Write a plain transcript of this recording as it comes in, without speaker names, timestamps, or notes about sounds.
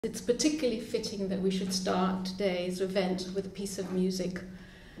It's particularly fitting that we should start today's event with a piece of music,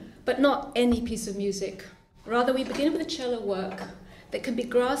 but not any piece of music. Rather, we begin with a cello work that can be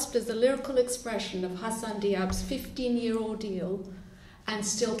grasped as the lyrical expression of Hassan Diab's 15-year ordeal and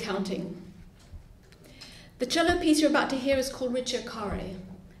still counting. The cello piece you're about to hear is called Ricercare,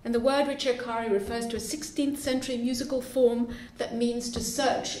 and the word ricercare refers to a 16th century musical form that means to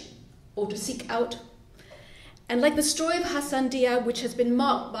search or to seek out. And like the story of Hassan Diab, which has been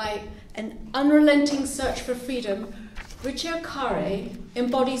marked by an unrelenting search for freedom, Ricercare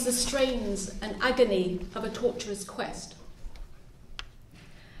embodies the strains and agony of a torturous quest.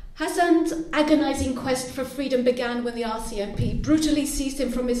 Hassan's agonizing quest for freedom began when the RCMP brutally seized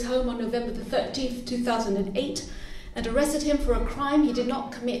him from his home on November the 13th, 2008, and arrested him for a crime he did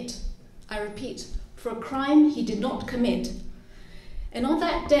not commit. I repeat, for a crime he did not commit. And on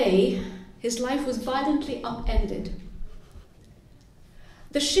that day, his life was violently upended.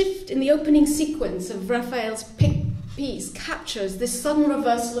 The shift in the opening sequence of Raphael's piece captures this sudden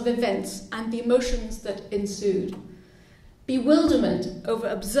reversal of events and the emotions that ensued. Bewilderment over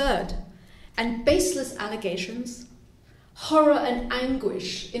absurd and baseless allegations, horror and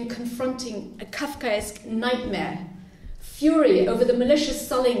anguish in confronting a Kafkaesque nightmare, fury over the malicious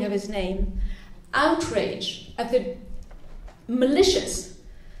sullying of his name, outrage at the malicious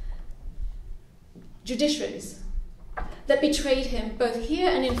judiciaries that betrayed him both here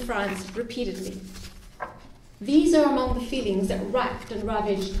and in France repeatedly. These are among the feelings that racked and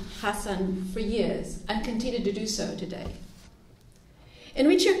ravaged Hassan for years and continue to do so today. In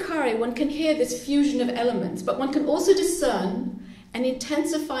Ricercare, one can hear this fusion of elements, but one can also discern an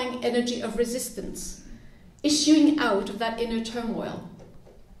intensifying energy of resistance issuing out of that inner turmoil.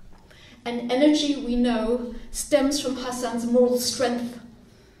 An energy we know stems from Hassan's moral strength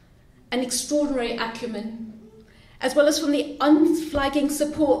and extraordinary acumen, as well as from the unflagging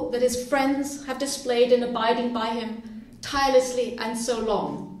support that his friends have displayed in abiding by him tirelessly and so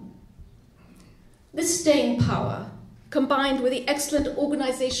long. This staying power, combined with the excellent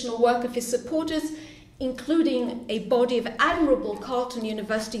organizational work of his supporters, including a body of admirable Carleton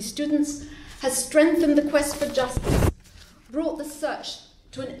University students, has strengthened the quest for justice, brought the search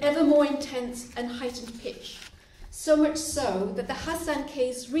to an ever more intense and heightened pitch. So much so that the Hassan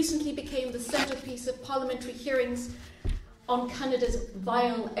case recently became the centerpiece of parliamentary hearings on Canada's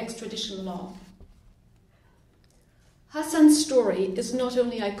vile extradition law. Hassan's story is not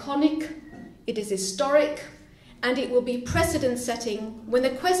only iconic, it is historic, and it will be precedent-setting when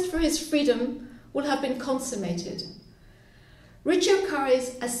the quest for his freedom will have been consummated.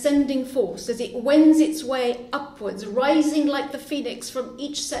 Ricercare's ascending force as it wends its way upwards, rising like the phoenix from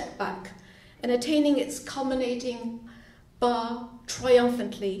each setback, and attaining its culminating bar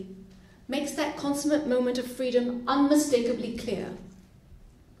triumphantly, makes that consummate moment of freedom unmistakably clear.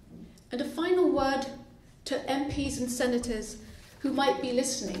 And a final word to MPs and senators who might be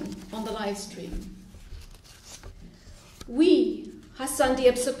listening on the live stream. We, Hassan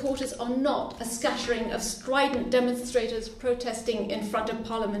Diab supporters, are not a scattering of strident demonstrators protesting in front of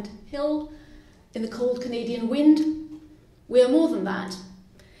Parliament Hill in the cold Canadian wind. We are more than that.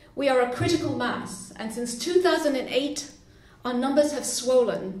 We are a critical mass, and since 2008, our numbers have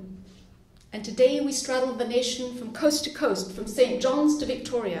swollen. And today we straddle the nation from coast to coast, from St. John's to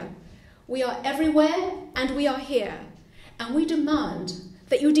Victoria. We are everywhere, and we are here. And we demand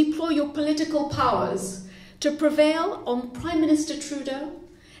that you deploy your political powers to prevail on Prime Minister Trudeau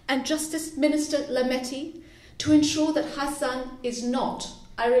and Justice Minister Lametti to ensure that Hassan is not,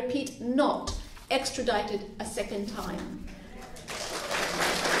 I repeat, not extradited a second time.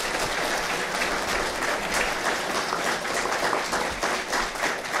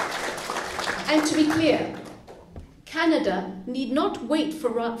 And to be clear, Canada need not wait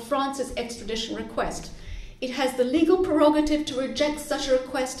for France's extradition request. It has the legal prerogative to reject such a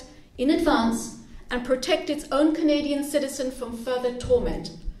request in advance and protect its own Canadian citizen from further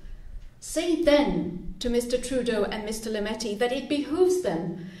torment. Say then to Mr. Trudeau and Mr. Lametti that it behooves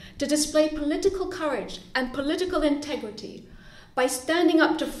them to display political courage and political integrity by standing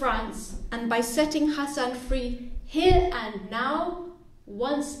up to France and by setting Hassan free here and now,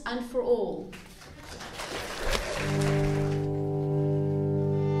 once and for all.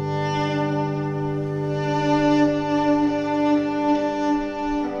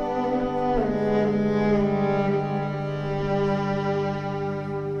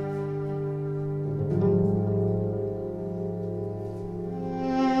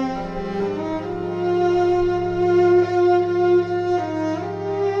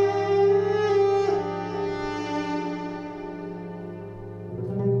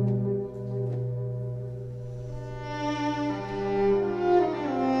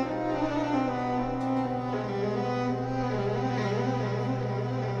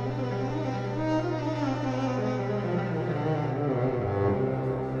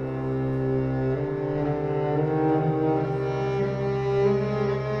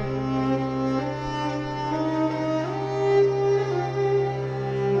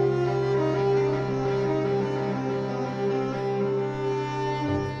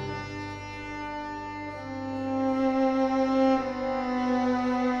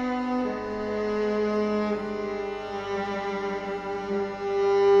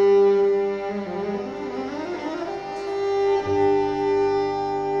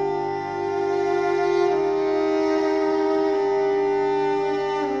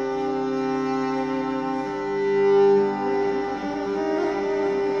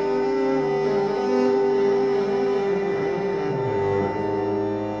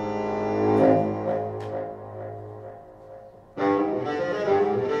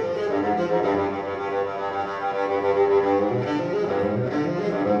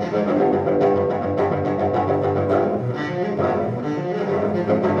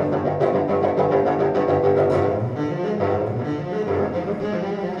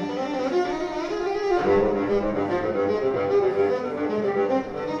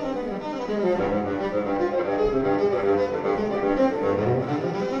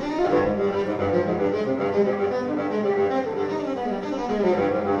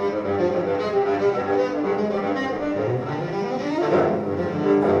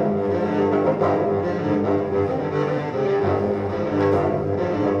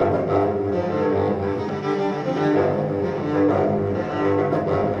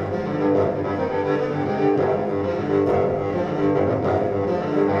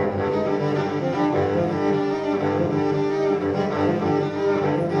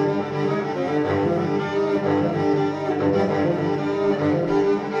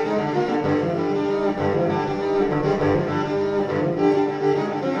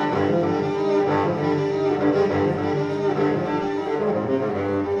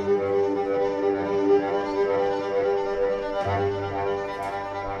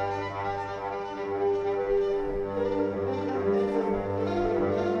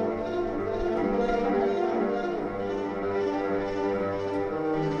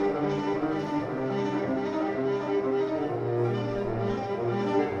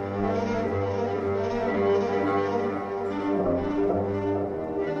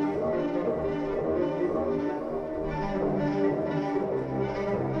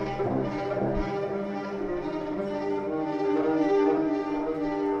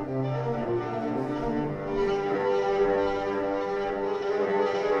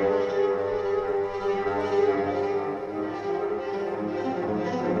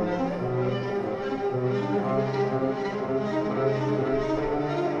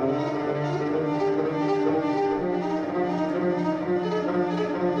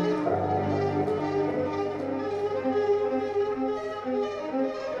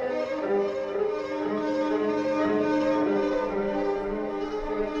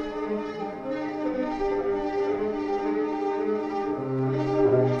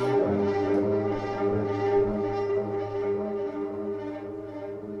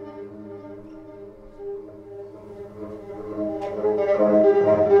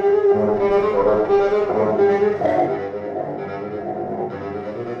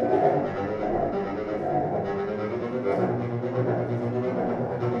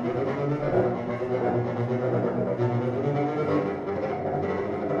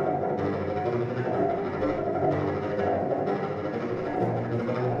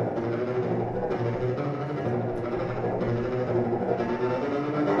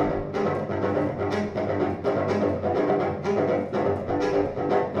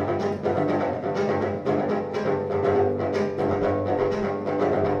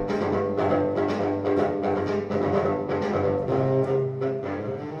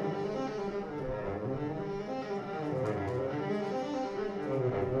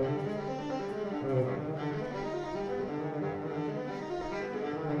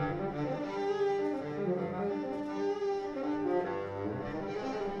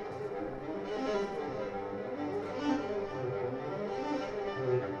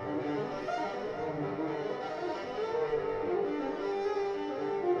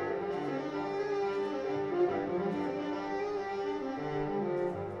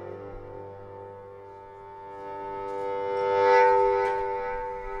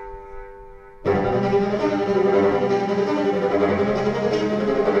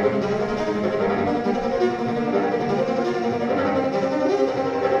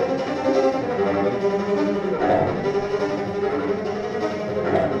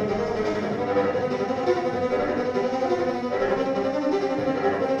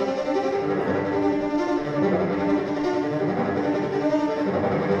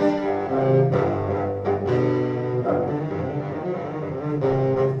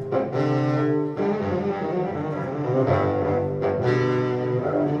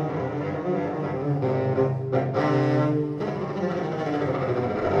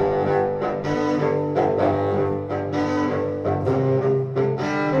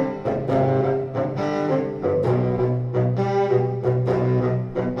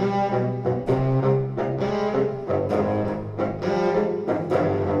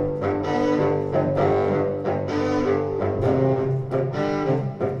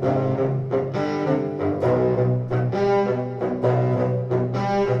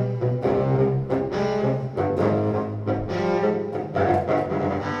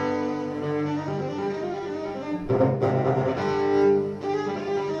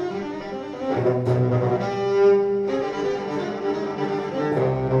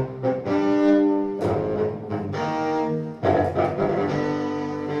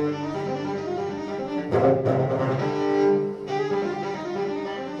 Thank you.